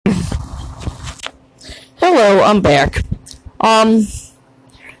Hello, I'm back. Um,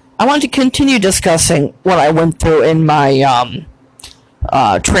 I want to continue discussing what I went through in my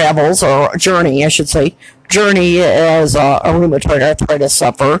travels, or journey, I should say, journey as a rheumatoid arthritis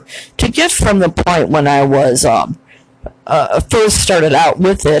sufferer, to get from the point when I was first started out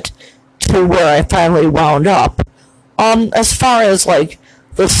with it to where I finally wound up. As far as like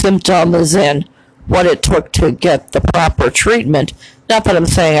the symptoms and what it took to get the proper treatment. Not that I'm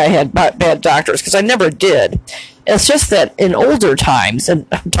saying I had bad doctors, because I never did. It's just that in older times, and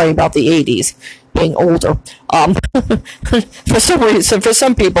I'm talking about the 80s, being older, for some reason, for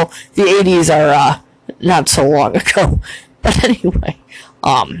some people, the 80s are not so long ago. But anyway,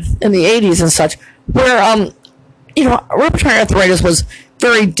 in the 80s and such, where, rheumatoid arthritis was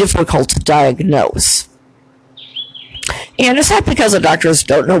very difficult to diagnose. And it's not because the doctors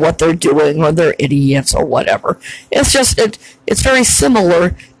don't know what they're doing or they're idiots or whatever. It's just it's very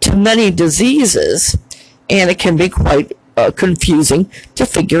similar to many diseases, and it can be quite confusing to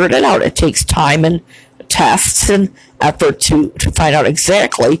figure it out. It takes time and tests and effort to find out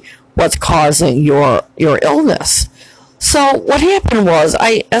exactly what's causing your illness. So what happened was,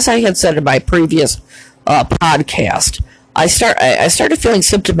 as I had said in my previous podcast, I started feeling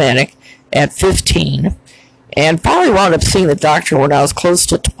symptomatic at 15. And finally wound up seeing the doctor when I was close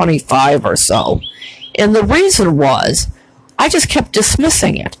to 25 or so. And the reason was, I just kept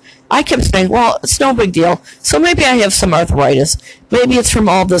dismissing it. I kept saying, well, it's no big deal. So maybe I have some arthritis. Maybe it's from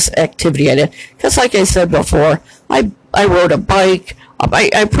all this activity I did. Because like I said before, I rode a bike.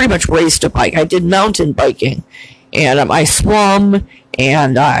 I pretty much raced a bike. I did mountain biking. And I swum.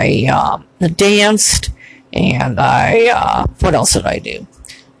 And I danced. And what else did I do?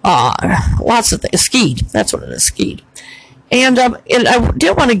 Lots of things. Skied. That's what it is. Skied. And I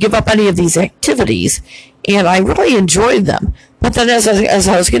didn't want to give up any of these activities, and I really enjoyed them. But then as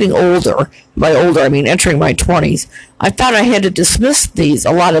I was getting older, by older I mean entering my 20s, I thought I had to dismiss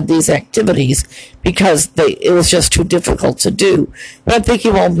a lot of these activities because it was just too difficult to do. But I'm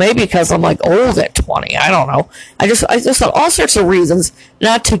thinking, well, maybe because I'm like old at 20. I don't know. I just thought all sorts of reasons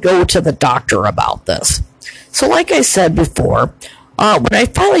not to go to the doctor about this. So like I said before, when I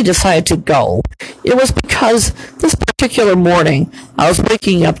finally decided to go, it was because this particular morning I was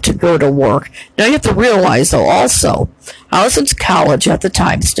waking up to go to work. Now you have to realize, though, also, I was in college at the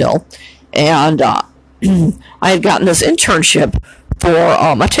time still, and I had gotten this internship for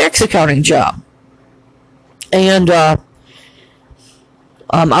a tax accounting job. And I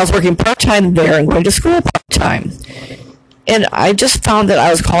was working part-time there and going to school part-time. And I just found that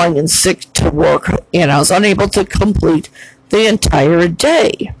I was calling in sick to work, and I was unable to complete the entire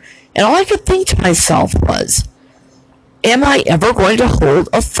day. And all I could think to myself was, am I ever going to hold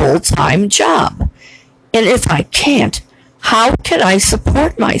a full-time job? And if I can't, how can I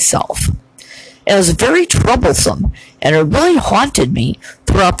support myself? It was very troublesome, and it really haunted me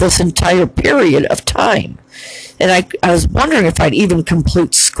throughout this entire period of time. And I was wondering if I'd even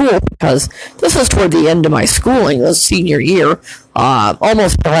complete school, because this was toward the end of my schooling, the senior year,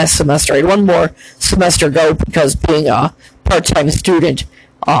 almost my last semester. I had one more semester go, because being a part-time student,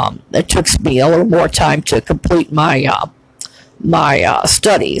 it took me a little more time to complete my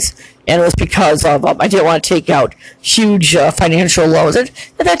studies. And it was because of I didn't want to take out huge financial loans. At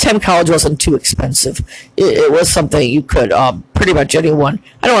that time, college wasn't too expensive. It was something you could pretty much anyone,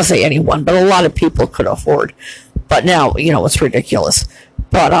 I don't want to say anyone, but a lot of people could afford. But now, it's ridiculous.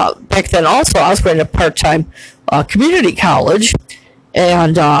 But back then also, I was going to part-time community college,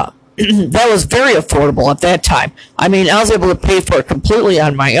 and that was very affordable at that time. I mean, I was able to pay for it completely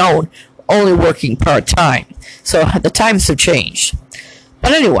on my own, only working part-time. So the times have changed.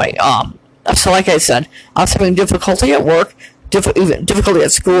 But anyway, so like I said, I was having difficulty at work, even difficulty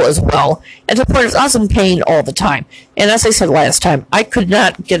at school as well, and to the point I was in pain all the time. And as I said last time, I could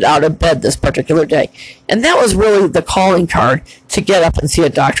not get out of bed this particular day. And that was really the calling card to get up and see a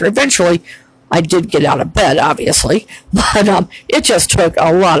doctor. Eventually, I did get out of bed, obviously, but it just took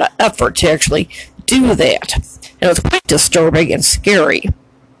a lot of effort to actually do that. And it was quite disturbing and scary.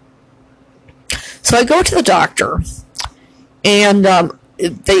 So I go to the doctor, and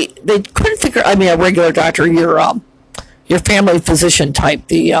they couldn't figure. I mean, a regular doctor, your family physician type,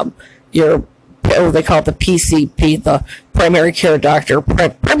 your they call it the PCP, the primary care doctor,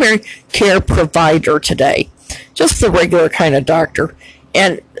 primary care provider today, just the regular kind of doctor.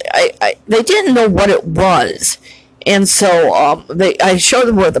 And they didn't know what it was, and so I showed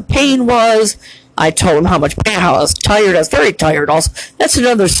them where the pain was. I told them how much pain, how I was tired. I was very tired. Also, that's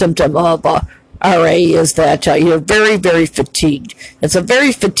another symptom of RA, is that you're very, very fatigued. It's a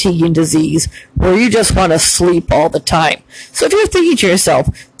very fatiguing disease where you just want to sleep all the time. So if you're thinking to yourself,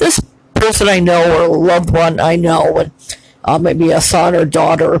 this person I know or a loved one I know, and maybe a son or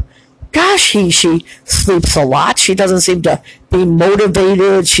daughter, gosh, she sleeps a lot. She doesn't seem to be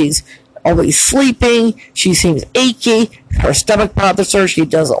motivated. She's always sleeping. She seems achy. Her stomach bothers her. She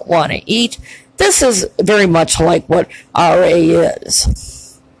doesn't want to eat. This is very much like what RA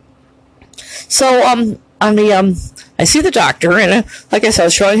is. So, I see the doctor, and like I said, I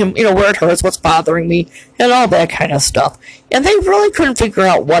was showing him, where it hurts, what's bothering me, and all that kind of stuff. And they really couldn't figure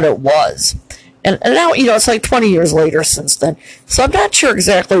out what it was. And now, it's like 20 years later since then. So I'm not sure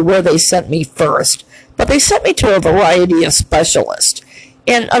exactly where they sent me first, but they sent me to a variety of specialists.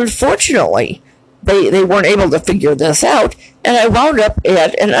 And unfortunately, they weren't able to figure this out, and I wound up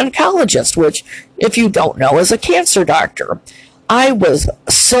at an oncologist, which, if you don't know, is a cancer doctor. I was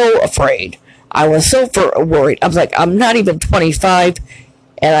so afraid. I was so worried. I was like, I'm not even 25,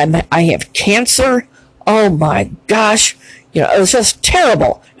 and I have cancer. Oh my gosh. It was just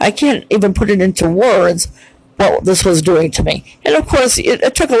terrible. I can't even put it into words what this was doing to me. And of course,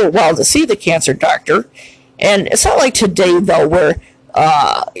 it took a little while to see the cancer doctor. And it's not like today, though, where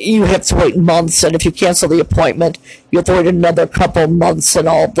you have to wait months, and if you cancel the appointment, you have to wait another couple months and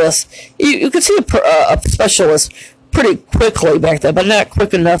all this. You could see a specialist pretty quickly back then, but not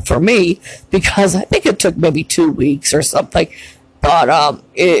quick enough for me, because I think it took maybe 2 weeks or something. But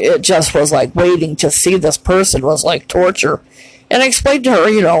it just was like waiting to see this person was like torture. And I explained to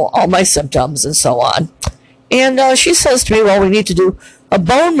her, all my symptoms and so on. And she says to me, well, we need to do a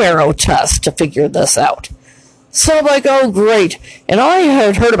bone marrow test to figure this out. So I'm like, oh, great. And all I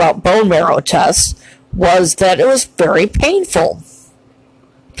had heard about bone marrow tests was that it was very painful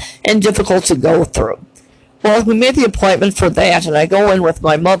and difficult to go through. Well, we made the appointment for that, and I go in with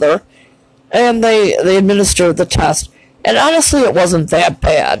my mother, and they administer the test. And honestly, it wasn't that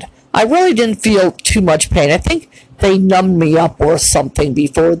bad. I really didn't feel too much pain. I think they numbed me up or something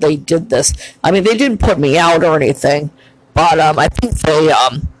before they did this. I mean, they didn't put me out or anything, but I think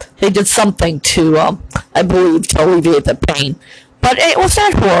they did something to, I believe, to alleviate the pain. But it was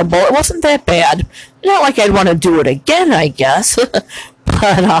not horrible. It wasn't that bad. Not like I'd want to do it again, I guess.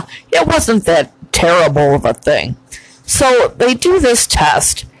 But it wasn't that terrible of a thing. So they do this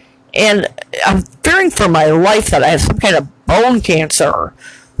test, and I'm fearing for my life that I have some kind of bone cancer or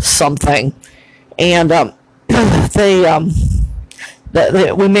something. And we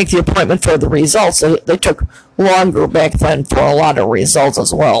make the appointment for the results. They took longer back then for a lot of results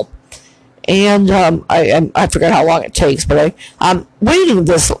as well. And I forget how long it takes, but I'm waiting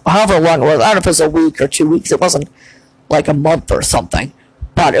this however long it was. I don't know if it was a week or 2 weeks. It wasn't like a month or something,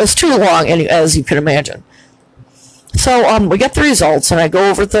 but it was too long, as you can imagine. So we get the results, and I go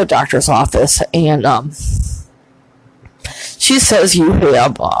over to the doctor's office, and she says you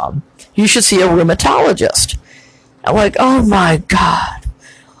should see a rheumatologist. I'm like, oh my God,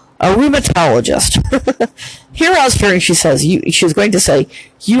 a rheumatologist. Here I was hearing she says, she's going to say,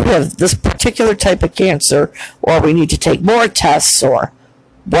 you have this particular type of cancer, or we need to take more tests, or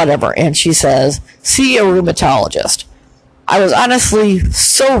whatever. And she says, see a rheumatologist. I was honestly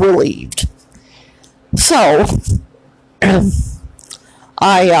so relieved. So,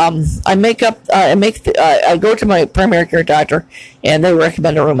 I go to my primary care doctor, and they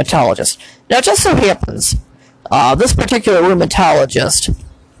recommend a rheumatologist. Now, it just so happens, this particular rheumatologist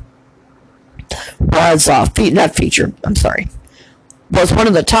was was one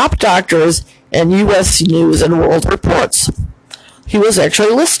of the top doctors in U.S. News and World Reports. He was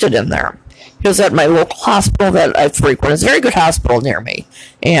actually listed in there. He was at my local hospital that I frequent. It's a very good hospital near me.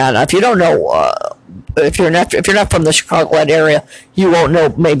 And if you don't know, if you're not from the Chicagoland area, you won't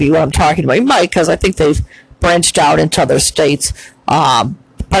know maybe what I'm talking about. You might, because I think they've branched out into other states. But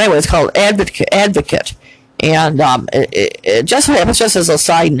anyway, it's called Advocate. And it just happens, just as a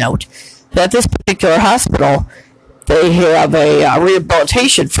side note, that this particular hospital, they have a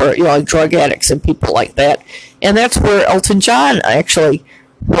rehabilitation for drug addicts and people like that, and that's where Elton John actually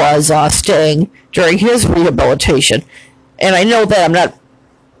was staying during his rehabilitation. And I know that I'm not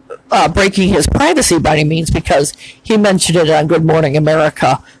breaking his privacy by any means, because he mentioned it on Good Morning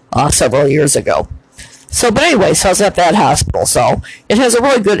America several years ago. So, but anyway, so I was at that hospital. So it has a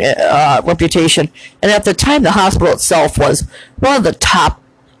really good reputation. And at the time, the hospital itself was one of the top,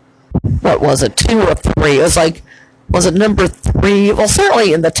 what was it, 2 or 3? It was it number 3? Well,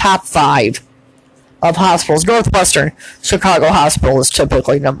 certainly in the top 5 of hospitals. Northwestern Chicago Hospital is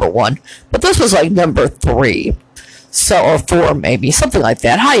typically number 1. But this was like number 3. So, or 4 maybe, something like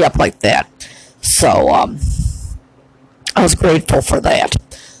that, high up like that. So, I was grateful for that.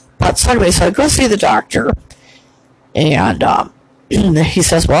 But so anyway, so I go see the doctor, and he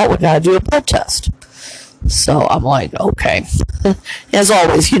says, well, we got to do a blood test. So I'm like, okay. As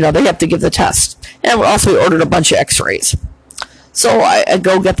always, they have to give the test. And we also ordered a bunch of x-rays. So I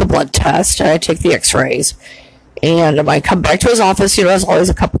go get the blood test, and I take the x-rays. And I come back to his office, as always,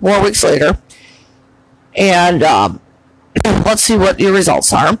 a couple more weeks later. And let's see what your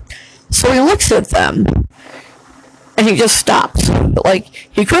results are. So he looks at them, and he just stops. Like,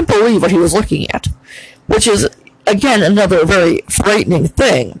 he couldn't believe what he was looking at. Which is, again, another very frightening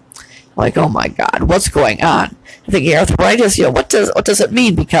thing. Like, oh my God, what's going on? I think arthritis, what does it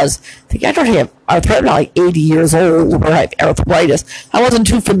mean? Because I think I don't have arthritis. I'm not like 80 years old where I have arthritis. I wasn't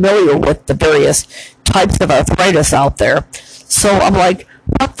too familiar with the various types of arthritis out there. So I'm like,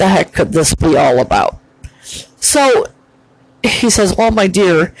 what the heck could this be all about? So he says, well, my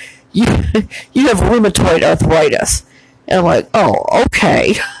dear, you have rheumatoid arthritis. And I'm like, oh,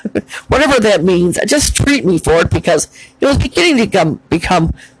 okay. Whatever that means, just treat me for it, because it was beginning to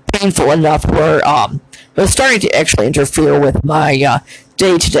become painful enough where it was starting to actually interfere with my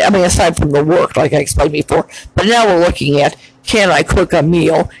day-to-day. I mean, aside from the work, like I explained before. But now we're looking at, can I cook a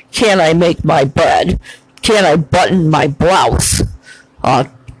meal? Can I make my bed? Can I button my blouse?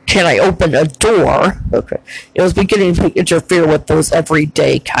 Can I open a door? Okay. It was beginning to interfere with those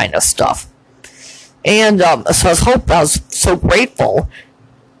everyday kind of stuff. And so I was so grateful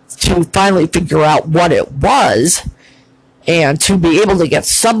to finally figure out what it was and to be able to get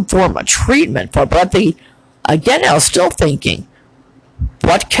some form of treatment for it. But again, I was still thinking,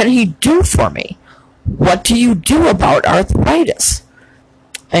 what can he do for me? What do you do about arthritis?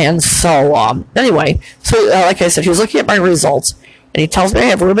 And so, anyway, so like I said, he was looking at my results, and he tells me I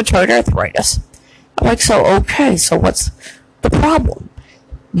have rheumatoid arthritis. I'm like, so, okay, so what's the problem?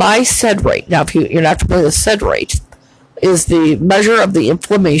 My SED rate, now if you're not familiar with SED rate, is the measure of the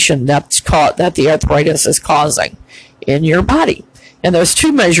inflammation that the arthritis is causing in your body. And there's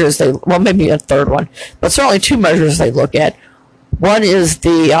two measures, maybe a third one, but certainly two measures they look at. One is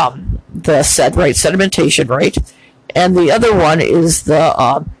the SED rate, sedimentation rate, and the other one is the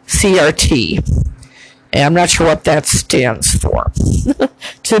CRT. And I'm not sure what that stands for,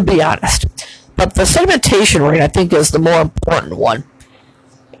 to be honest. But the sedimentation rate, I think, is the more important one.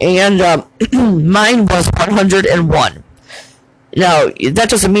 And mine was 101. Now, that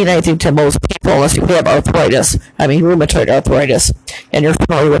doesn't mean anything to most people unless you have arthritis. I mean, rheumatoid arthritis, and you're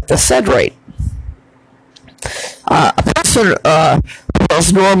familiar with the SED rate. A person who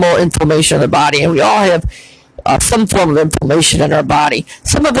has normal inflammation in the body, and we all have some form of inflammation in our body.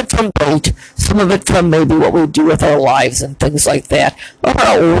 Some of it from weight, some of it from maybe what we do with our lives and things like that, or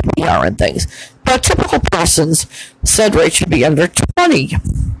how old we are and things. But a typical person's SED rate should be under 20.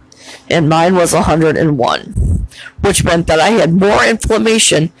 And mine was 101, which meant that I had more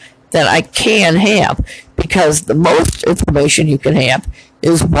inflammation than I can have, because the most inflammation you can have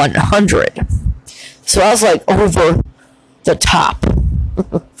is 100. So I was like over the top.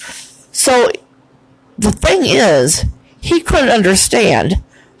 So the thing is, he couldn't understand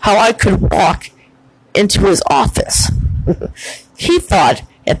how I could walk into his office. He thought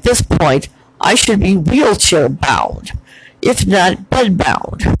at this point I should be wheelchair bound, if not bed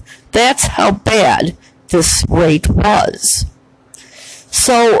bound. That's how bad this rate was.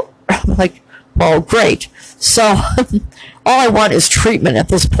 So, I'm like, well, great. So, all I want is treatment at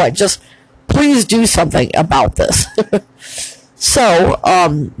this point. Just please do something about this. So,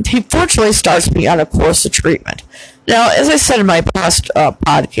 he fortunately starts me on a course of treatment. Now, as I said in my past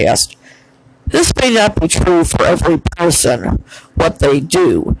podcast, this may not be true for every person, what they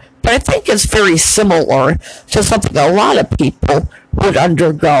do, but I think it's very similar to something a lot of people would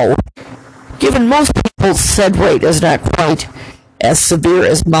undergo, given most people's SED rate is not quite as severe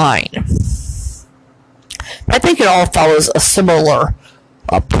as mine. I think it all follows a similar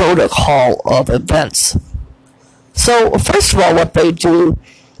protocol of events. So, first of all,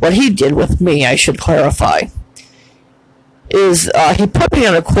 what he did with me, I should clarify, is he put me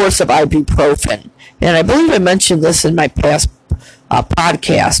on a course of ibuprofen. And I believe I mentioned this in my past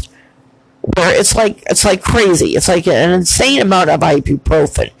podcast, where it's like crazy. It's like an insane amount of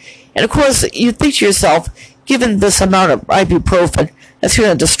ibuprofen. And of course, you think to yourself, given this amount of ibuprofen, that's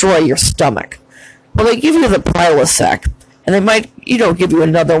going to destroy your stomach. Well, they give you the Prilosec, and they might, give you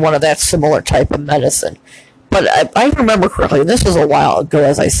another one of that similar type of medicine. But I remember correctly, and this was a while ago,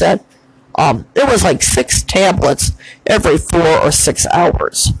 as I said, it was like 6 tablets every 4 or 6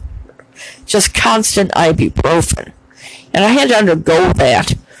 hours. Just constant ibuprofen. And I had to undergo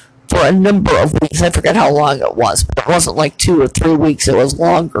that for a number of weeks. I forget how long it was, but it wasn't like 2 or 3 weeks, it was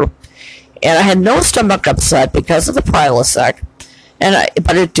longer. And I had no stomach upset because of the Prilosec,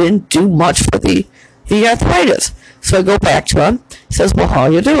 but it didn't do much for the arthritis. So I go back to him. He says, well, how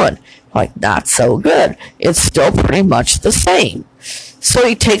are you doing? Like, not so good. It's still pretty much the same. So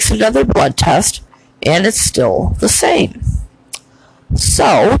he takes another blood test, and it's still the same.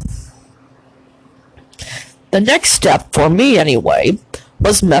 So, the next step, for me anyway,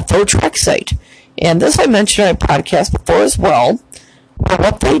 was methotrexate. And this I mentioned on a podcast before as well. Well,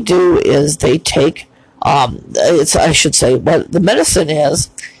 what they do is they take, I should say, what the medicine is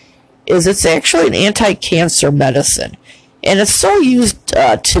it's actually an anti-cancer medicine. And it's still used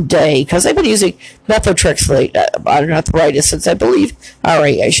today, because they've been using methotrexate on arthritis since I believe,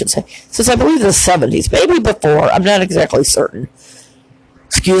 since I believe the 70s, maybe before, I'm not exactly certain.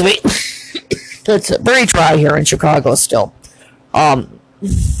 Excuse me. It's very dry here in Chicago still. Where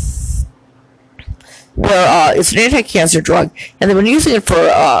it's an anti-cancer drug, and they've been using it for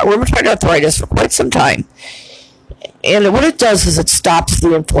rheumatoid arthritis for quite some time. And what it does is it stops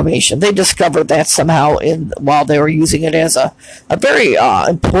the inflammation. They discovered that somehow while they were using it as a very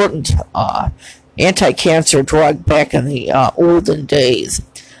important anti-cancer drug back in the olden days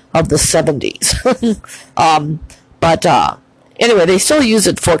of the 70s. Anyway, they still use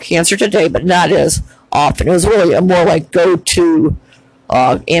it for cancer today, but not as often. It was really a more like go-to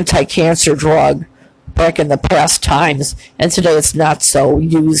anti-cancer drug back in the past times, and today it's not so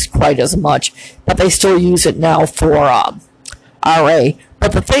used quite as much, but they still use it now for RA.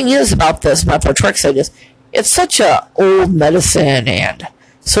 But the thing is about this methotrexate is it's such a old medicine and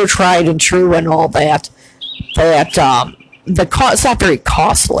so tried and true and all that it's not very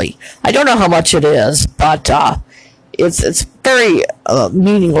costly. I don't know how much it is, but it's very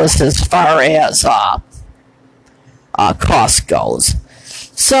meaningless as far as cost goes.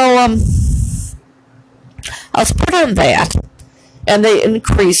 So I was put on that, and they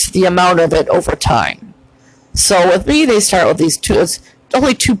increase the amount of it over time. So with me, they start with these it's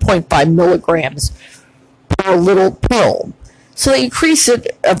only 2.5 milligrams per little pill. So they increase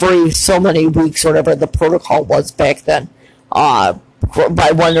it every so many weeks, or whatever the protocol was back then, by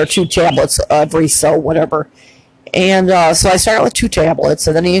 1 or 2 tablets every so whatever. And so I started with 2 tablets,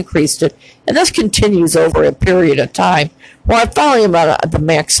 and then he increased it. And this continues over a period of time where I finally am at the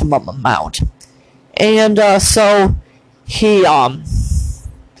maximum amount. And so he had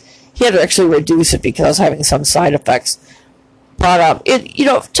to actually reduce it because I was having some side effects. But it,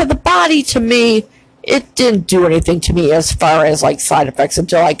 to the body, to me, it didn't do anything to me as far as like side effects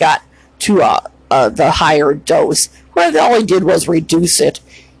until I got to the higher dose, where all he did was reduce it,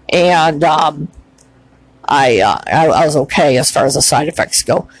 and I was okay as far as the side effects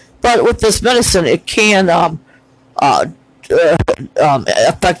go. But with this medicine, it can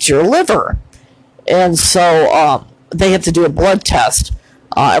affect your liver. And so they have to do a blood test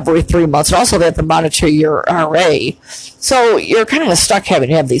every 3 months. And also they have to monitor your RA. So you're kind of stuck having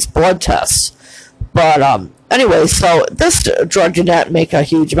to have these blood tests. But anyway, so this drug did not make a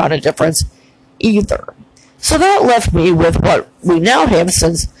huge amount of difference either. So that left me with what we now have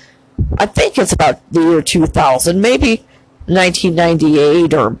since, I think it's about the year 2000, maybe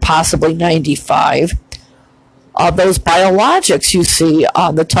 1998 or possibly 95. Those biologics you see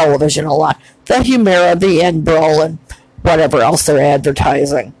on the television a lot. The Humira, the Enbrel, and whatever else they're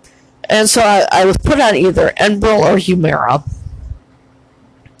advertising. And so I was put on either Enbrel or Humira.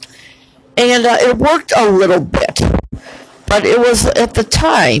 And it worked a little bit. But it was at the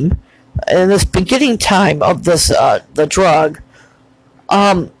time, in this beginning time of this the drug,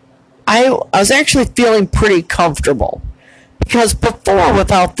 I was actually feeling pretty comfortable. Because before,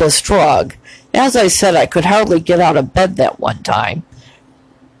 without this drug, as I said, I could hardly get out of bed that one time.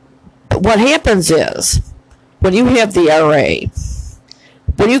 What happens is, when you have the RA,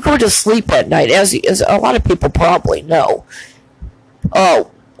 when you go to sleep at night, as a lot of people probably know,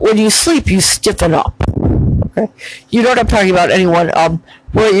 when you sleep, you stiffen up. Okay, you know what I'm talking about? Anyone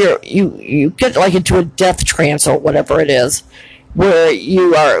where you get like into a death trance or whatever it is, where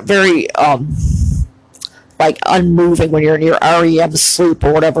you are very like unmoving when you're in your REM sleep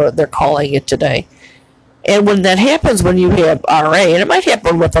or whatever they're calling it today. And when that happens, when you have RA, and it might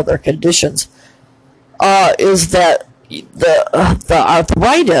happen with other conditions, is that the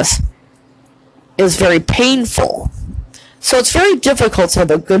arthritis is very painful. So it's very difficult to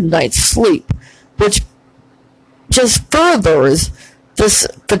have a good night's sleep, which just furthers this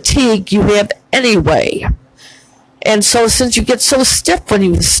fatigue you have anyway. And so since you get so stiff when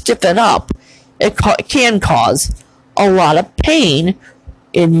you stiffen up, it can cause a lot of pain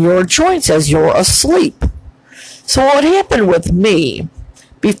in your joints as you're asleep. So what happened with me,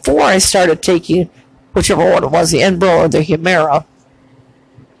 before I started taking whichever one it was, the Enbrel or the Humira,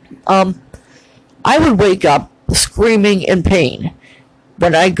 I would wake up screaming in pain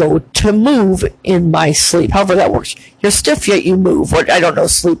when I go to move in my sleep. However that works. You're stiff yet you move. I don't know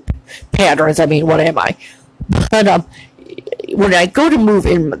sleep patterns. I mean, what am I? But when I go to move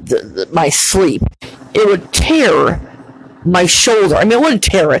in my sleep, it would tear my shoulder. I mean, it wouldn't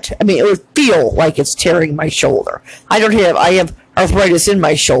tear it. I mean, it would feel like it's tearing my shoulder. I have arthritis in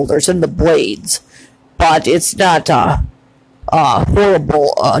my shoulders, in the blades, but it's not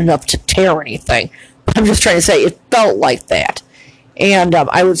horrible enough to tear anything. But I'm just trying to say it felt like that. And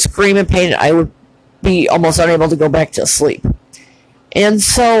I would scream in pain, and I would be almost unable to go back to sleep. And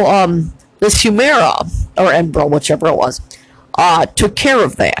so this Humira, or Enbrel, whichever it was, took care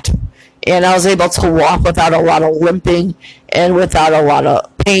of that. And I was able to walk without a lot of limping and without a lot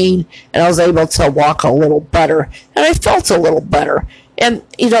of pain. And I was able to walk a little better. And I felt a little better. And,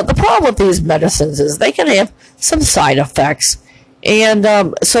 the problem with these medicines is they can have some side effects. And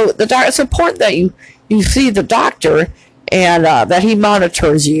so it's important that you see the doctor and that he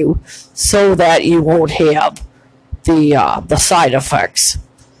monitors you so that you won't have the side effects.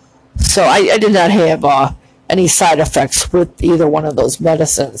 So I did not have any side effects with either one of those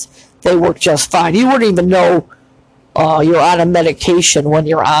medicines. They work just fine. You wouldn't even know you're on a medication when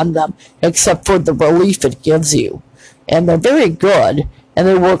you're on them, except for the relief it gives you. And they're very good, and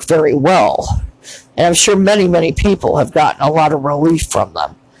they work very well. And I'm sure many, many people have gotten a lot of relief from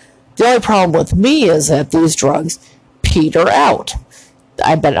them. The only problem with me is that these drugs peter out.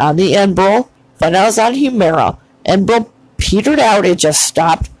 I've been on the Enbrel, then I was on Humira. Enbrel petered out. It just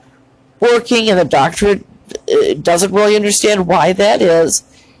stopped working, and the doctor doesn't really understand why that is.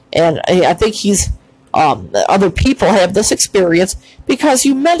 And I think other people have this experience because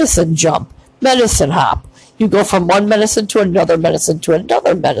you medicine jump, medicine hop. You go from one medicine to another medicine to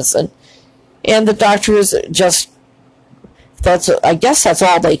another medicine. And the doctors I guess that's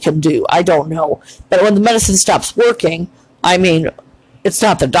all they can do. I don't know. But when the medicine stops working, I mean, it's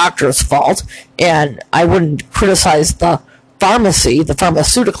not the doctor's fault. And I wouldn't criticize the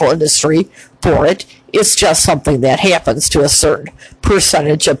pharmaceutical industry for it. It's just something that happens to a certain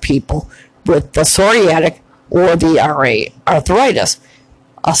percentage of people with the psoriatic or the RA arthritis.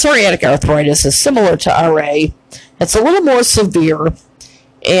 Psoriatic arthritis is similar to RA. It's a little more severe,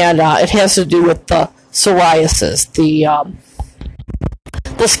 and it has to do with the psoriasis, the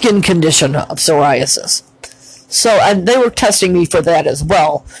skin condition of psoriasis. So, and they were testing me for that as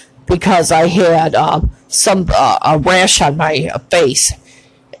well, because I had a rash on my face,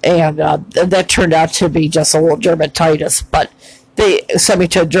 and that turned out to be just a little dermatitis. But they sent me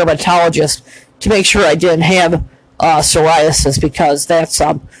to a dermatologist to make sure I didn't have psoriasis, because that's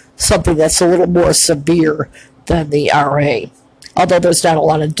something that's a little more severe than the RA, although there's not a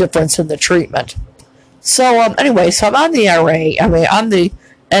lot of difference in the treatment. So anyway, so I'm on the on the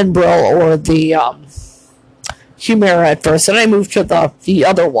Enbrel or the Humira at first, and I moved to the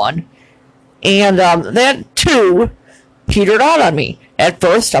other one, and that too petered out on me. At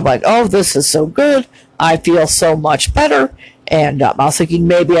first, I'm like, oh, this is so good. I feel so much better. And I was thinking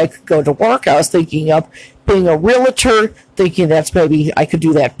maybe I could go to work. I was thinking of being a realtor, thinking that's maybe I could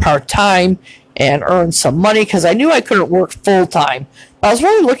do that part-time and earn some money, because I knew I couldn't work full-time. I was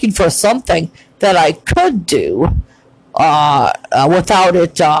really looking for something that I could do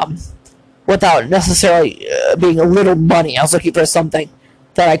without necessarily being a little money. I was looking for something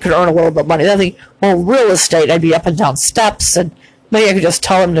that I could earn a little bit of money. I think, well, real estate, I'd be up and down steps, and maybe I could just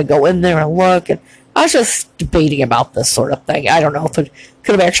tell them to go in there and look. And I was just debating about this sort of thing. I don't know if it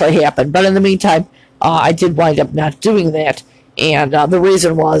could have actually happened. But in the meantime, I did wind up not doing that. And the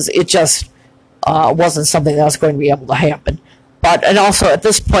reason was it just wasn't something that was going to be able to happen. And also, at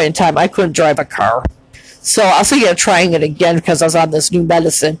this point in time, I couldn't drive a car. So I was thinking of trying it again because I was on this new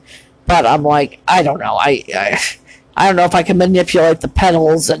medicine. But I'm like, I don't know. I don't know if I can manipulate the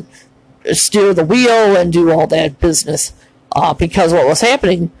pedals and steer the wheel and do all that business. Because what was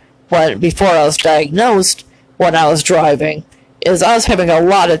happening before I was diagnosed, when I was driving, is I was having a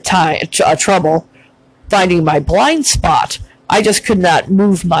lot of trouble finding my blind spot. I just could not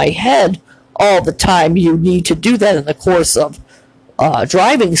move my head all the time. You need to do that in the course of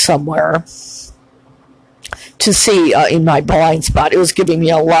driving somewhere to see in my blind spot. It was giving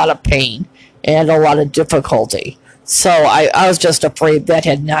me a lot of pain and a lot of difficulty. So I was just afraid that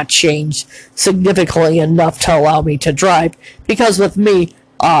had not changed significantly enough to allow me to drive. Because with me,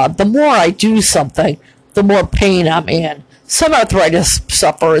 the more I do something, the more pain I'm in. Some arthritis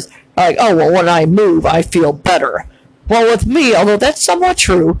sufferers are like, oh, well, when I move, I feel better. Well, with me, although that's somewhat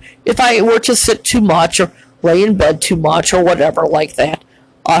true, if I were to sit too much or lay in bed too much or whatever like that,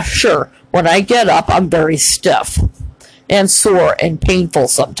 sure, when I get up, I'm very stiff and sore and painful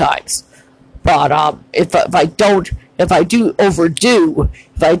sometimes. But if I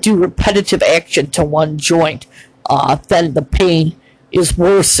do repetitive action to one joint, then the pain is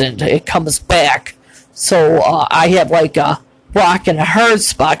worsened. It comes back. So I have like a rock and a hard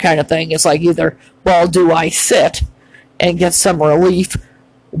spot kind of thing. It's like either, well, do I sit and get some relief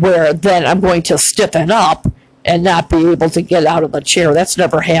where then I'm going to stiffen up and not be able to get out of the chair. That's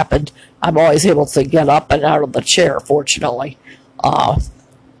never happened. I'm always able to get up and out of the chair, fortunately. And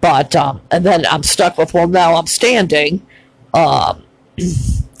then I'm stuck with, well, now I'm standing. How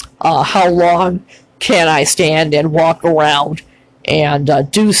long can I stand and walk around and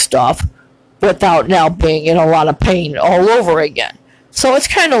do stuff without now being in a lot of pain all over again? So it's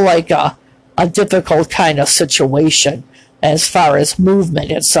kind of like a difficult kind of situation as far as movement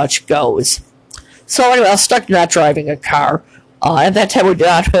and such goes. So anyway, I was stuck not driving a car. At that time, we did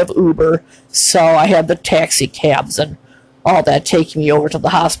not have Uber, so I had the taxi cabs and all that taking me over to the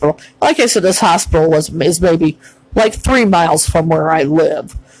hospital. Like I said, this hospital is maybe like 3 miles from where I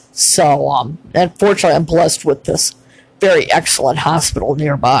live. So, and fortunately, I'm blessed with this very excellent hospital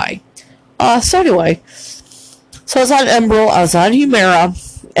nearby. So anyway, so I was on Enbrel, I was on Humira,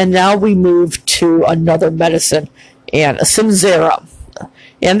 and now we moved to another medicine, and Cimzera.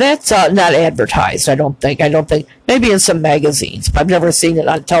 And that's not advertised, I don't think. Maybe in some magazines, but I've never seen it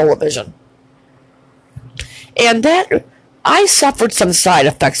on television. And that, I suffered some side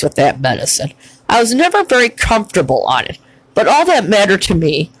effects with that medicine. I was never very comfortable on it, but all that mattered to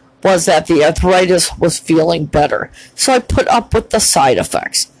me was that the arthritis was feeling better. So I put up with the side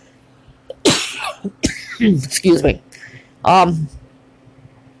effects. Excuse me. The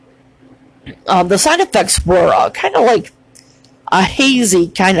side effects were kind of like a hazy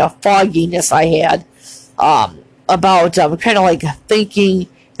kind of fogginess I had about kind of like thinking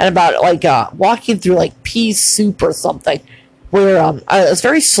and about like walking through like pea soup or something where I was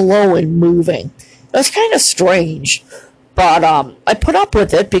very slow in moving. It was kind of strange, but I put up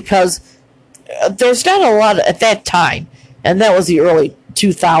with it because there's not a lot at that time, and that was the early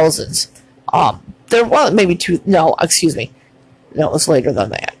 2000s. There was maybe no, excuse me. No, it was later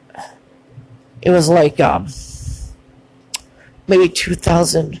than that. It was like maybe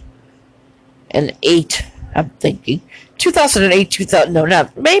 2008, I'm thinking. 2008, 2000, no,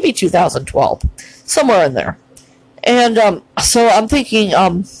 not, maybe 2012. Somewhere in there. And so I'm thinking,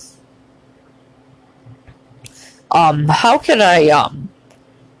 how can I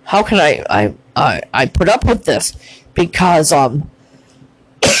put up with this? Because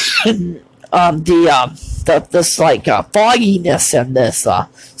this like fogginess and this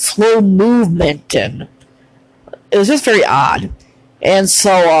slow movement, and it was just very odd. And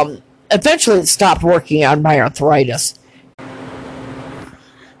so eventually it stopped working on my arthritis.